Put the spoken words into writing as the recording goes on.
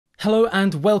Hello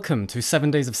and welcome to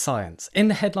 7 Days of Science. In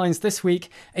the headlines this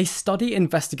week, a study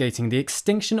investigating the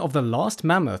extinction of the last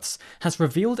mammoths has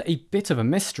revealed a bit of a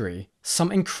mystery.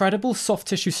 Some incredible soft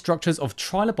tissue structures of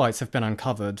trilobites have been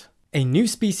uncovered. A new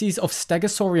species of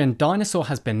stegosaurian dinosaur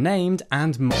has been named,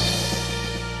 and more.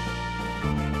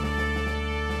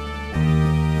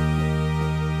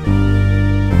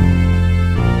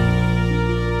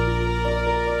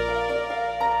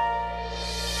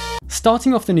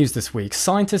 Starting off the news this week,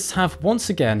 scientists have once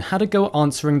again had a go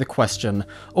answering the question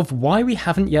of why we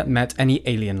haven't yet met any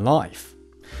alien life.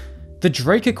 The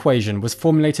Drake equation was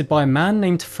formulated by a man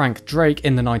named Frank Drake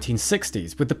in the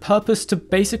 1960s with the purpose to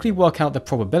basically work out the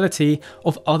probability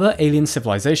of other alien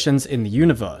civilizations in the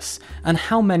universe, and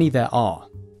how many there are.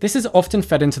 This is often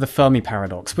fed into the Fermi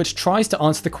paradox, which tries to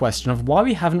answer the question of why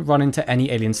we haven't run into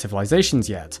any alien civilizations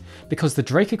yet, because the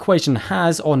Drake equation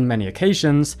has, on many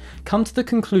occasions, come to the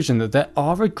conclusion that there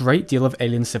are a great deal of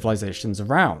alien civilizations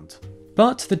around.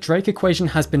 But the Drake equation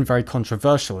has been very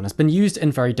controversial and has been used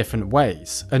in very different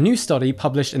ways. A new study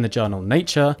published in the journal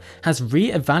Nature has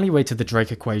re-evaluated the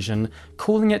Drake equation,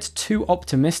 calling it too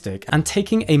optimistic and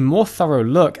taking a more thorough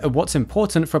look at what's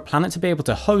important for a planet to be able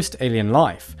to host alien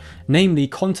life, namely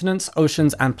continents,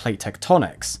 oceans, and plate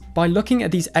tectonics. By looking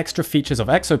at these extra features of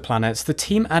exoplanets, the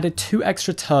team added 2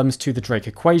 extra terms to the Drake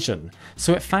equation,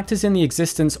 so it factors in the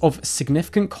existence of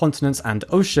significant continents and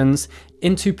oceans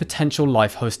into potential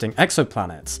life-hosting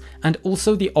exoplanets, and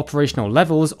also the operational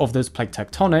levels of those plate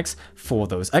tectonics for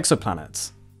those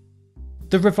exoplanets.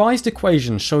 The revised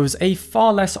equation shows a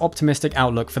far less optimistic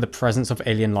outlook for the presence of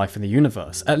alien life in the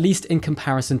universe, at least in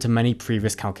comparison to many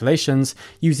previous calculations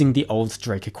using the old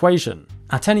Drake equation.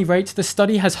 At any rate, the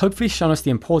study has hopefully shown us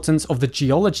the importance of the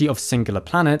geology of singular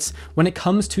planets when it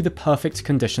comes to the perfect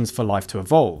conditions for life to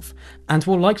evolve, and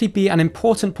will likely be an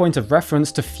important point of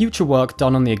reference to future work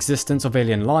done on the existence of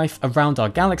alien life around our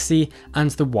galaxy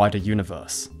and the wider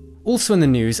universe. Also in the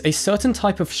news, a certain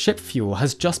type of ship fuel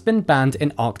has just been banned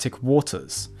in Arctic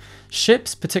waters.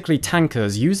 Ships, particularly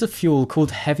tankers, use a fuel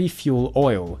called heavy fuel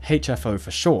oil, HFO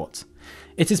for short.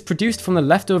 It is produced from the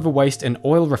leftover waste in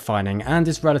oil refining and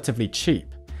is relatively cheap.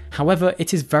 However,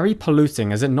 it is very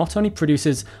polluting as it not only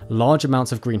produces large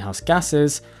amounts of greenhouse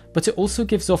gases, but it also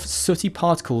gives off sooty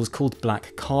particles called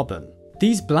black carbon.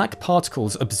 These black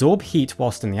particles absorb heat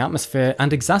whilst in the atmosphere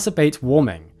and exacerbate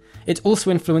warming. It also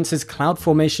influences cloud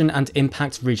formation and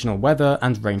impacts regional weather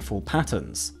and rainfall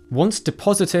patterns. Once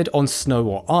deposited on snow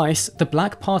or ice, the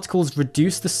black particles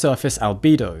reduce the surface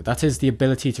albedo, that is the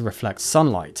ability to reflect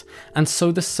sunlight, and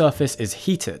so the surface is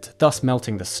heated, thus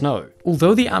melting the snow.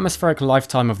 Although the atmospheric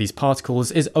lifetime of these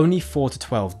particles is only 4 to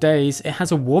 12 days, it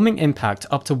has a warming impact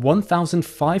up to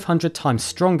 1,500 times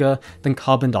stronger than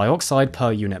carbon dioxide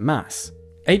per unit mass.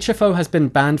 HFO has been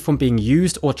banned from being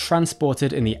used or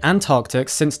transported in the Antarctic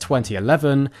since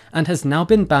 2011 and has now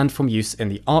been banned from use in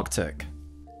the Arctic.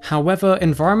 However,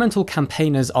 environmental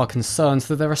campaigners are concerned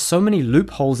that there are so many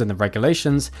loopholes in the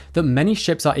regulations that many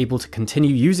ships are able to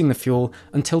continue using the fuel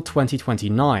until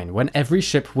 2029, when every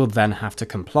ship will then have to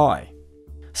comply.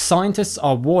 Scientists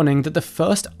are warning that the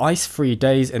first ice-free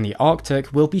days in the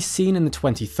Arctic will be seen in the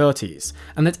 2030s,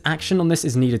 and that action on this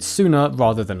is needed sooner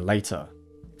rather than later.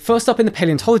 First up in the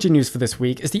paleontology news for this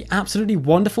week is the absolutely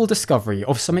wonderful discovery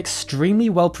of some extremely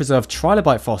well-preserved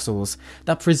trilobite fossils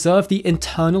that preserve the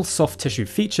internal soft tissue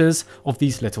features of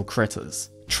these little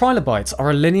critters. Trilobites are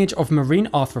a lineage of marine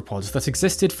arthropods that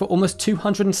existed for almost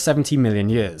 270 million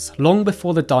years, long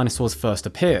before the dinosaurs first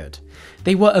appeared.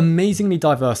 They were amazingly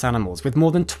diverse animals with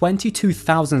more than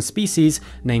 22,000 species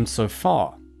named so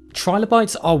far.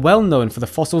 Trilobites are well known for the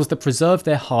fossils that preserve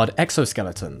their hard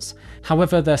exoskeletons,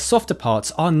 however their softer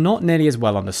parts are not nearly as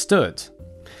well understood.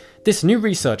 This new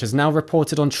research has now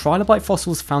reported on trilobite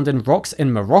fossils found in rocks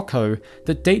in Morocco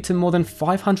that date to more than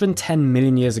 510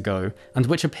 million years ago, and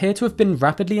which appear to have been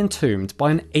rapidly entombed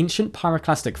by an ancient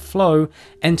pyroclastic flow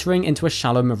entering into a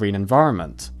shallow marine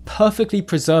environment, perfectly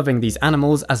preserving these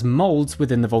animals as molds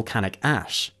within the volcanic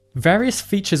ash. Various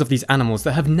features of these animals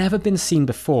that have never been seen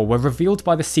before were revealed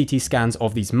by the CT scans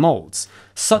of these molds,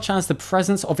 such as the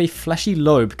presence of a fleshy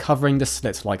lobe covering the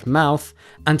slit-like mouth,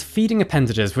 and feeding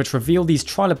appendages which reveal these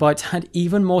trilobites had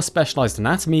even more specialized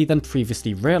anatomy than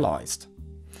previously realized.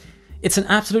 It's an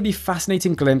absolutely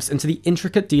fascinating glimpse into the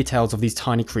intricate details of these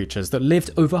tiny creatures that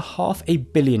lived over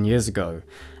 500 million years ago,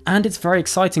 and it's very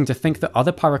exciting to think that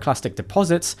other pyroclastic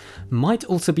deposits might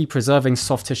also be preserving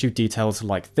soft tissue details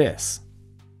like this.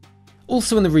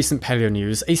 Also in the recent paleo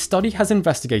news, a study has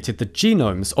investigated the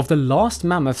genomes of the last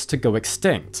mammoths to go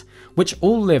extinct, which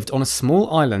all lived on a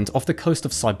small island off the coast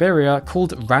of Siberia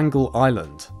called Wrangel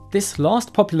Island. This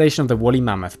last population of the woolly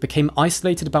mammoth became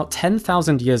isolated about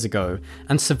 10,000 years ago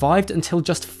and survived until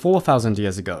just 4,000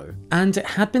 years ago, and it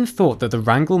had been thought that the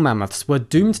Wrangell mammoths were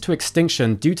doomed to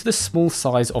extinction due to the small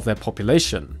size of their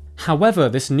population. However,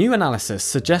 this new analysis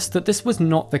suggests that this was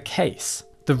not the case.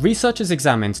 The researchers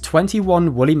examined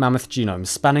 21 woolly mammoth genomes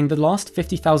spanning the last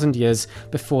 50,000 years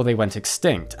before they went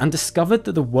extinct, and discovered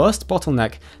that the worst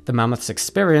bottleneck the mammoths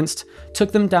experienced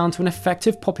took them down to an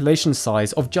effective population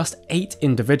size of just 8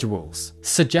 individuals,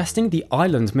 suggesting the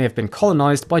island may have been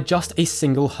colonized by just a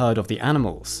single herd of the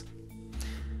animals.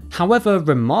 However,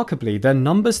 remarkably, their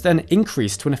numbers then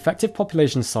increased to an effective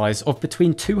population size of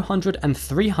between 200 and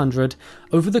 300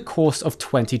 over the course of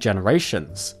 20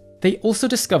 generations. They also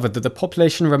discovered that the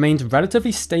population remained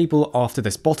relatively stable after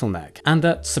this bottleneck, and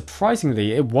that,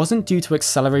 surprisingly, it wasn't due to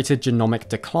accelerated genomic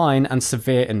decline and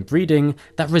severe inbreeding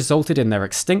that resulted in their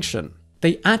extinction.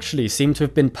 They actually seem to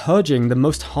have been purging the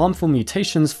most harmful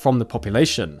mutations from the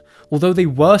population, although they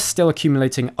were still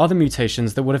accumulating other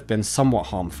mutations that would have been somewhat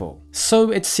harmful.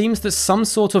 So it seems that some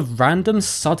sort of random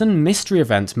sudden mystery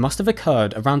event must have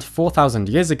occurred around 4,000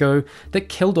 years ago that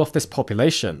killed off this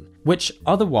population, which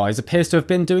otherwise appears to have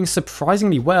been doing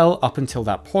surprisingly well up until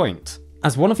that point.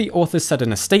 As one of the authors said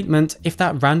in a statement, if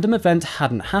that random event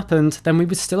hadn't happened, then we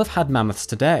would still have had mammoths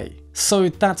today. So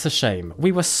that's a shame,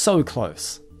 we were so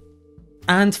close.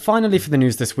 And finally for the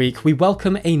news this week, we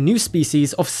welcome a new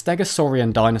species of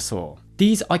Stegosaurian dinosaur.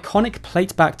 These iconic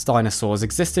plate-backed dinosaurs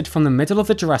existed from the middle of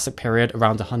the Jurassic period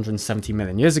around 170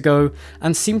 million years ago,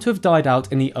 and seem to have died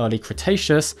out in the early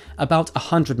Cretaceous about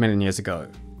 100 million years ago.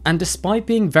 And despite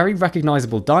being very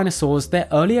recognisable dinosaurs, their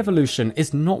early evolution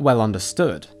is not well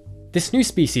understood. This new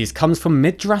species comes from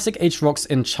mid-Jurassic age rocks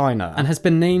in China and has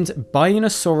been named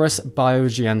Dinosaurus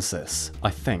biogiensis.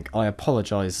 I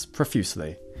apologise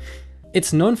profusely.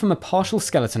 It's known from a partial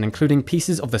skeleton including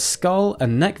pieces of the skull, a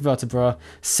neck vertebra,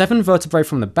 7 vertebrae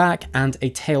from the back, and a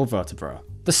tail vertebra.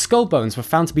 The skull bones were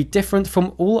found to be different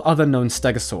from all other known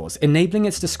stegosaurs, enabling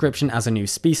its description as a new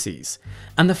species,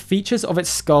 and the features of its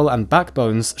skull and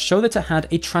backbones show that it had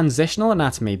a transitional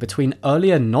anatomy between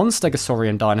earlier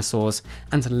non-stegosaurian dinosaurs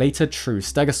and later true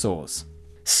stegosaurs.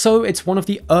 So it's one of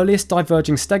the earliest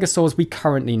diverging stegosaurs we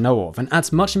currently know of, and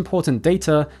adds much important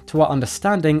data to our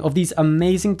understanding of these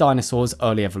amazing dinosaurs'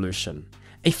 early evolution.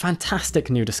 A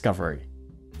fantastic new discovery.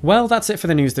 Well, that's it for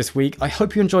the news this week. I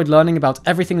hope you enjoyed learning about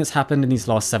everything that's happened in these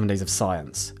last 7 days of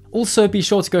science. Also, be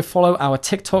sure to go follow our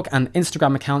TikTok and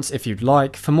Instagram accounts if you'd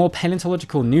like, for more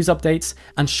paleontological news updates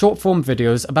and short-form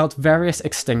videos about various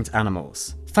extinct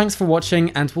animals. Thanks for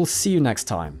watching, and we'll see you next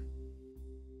time.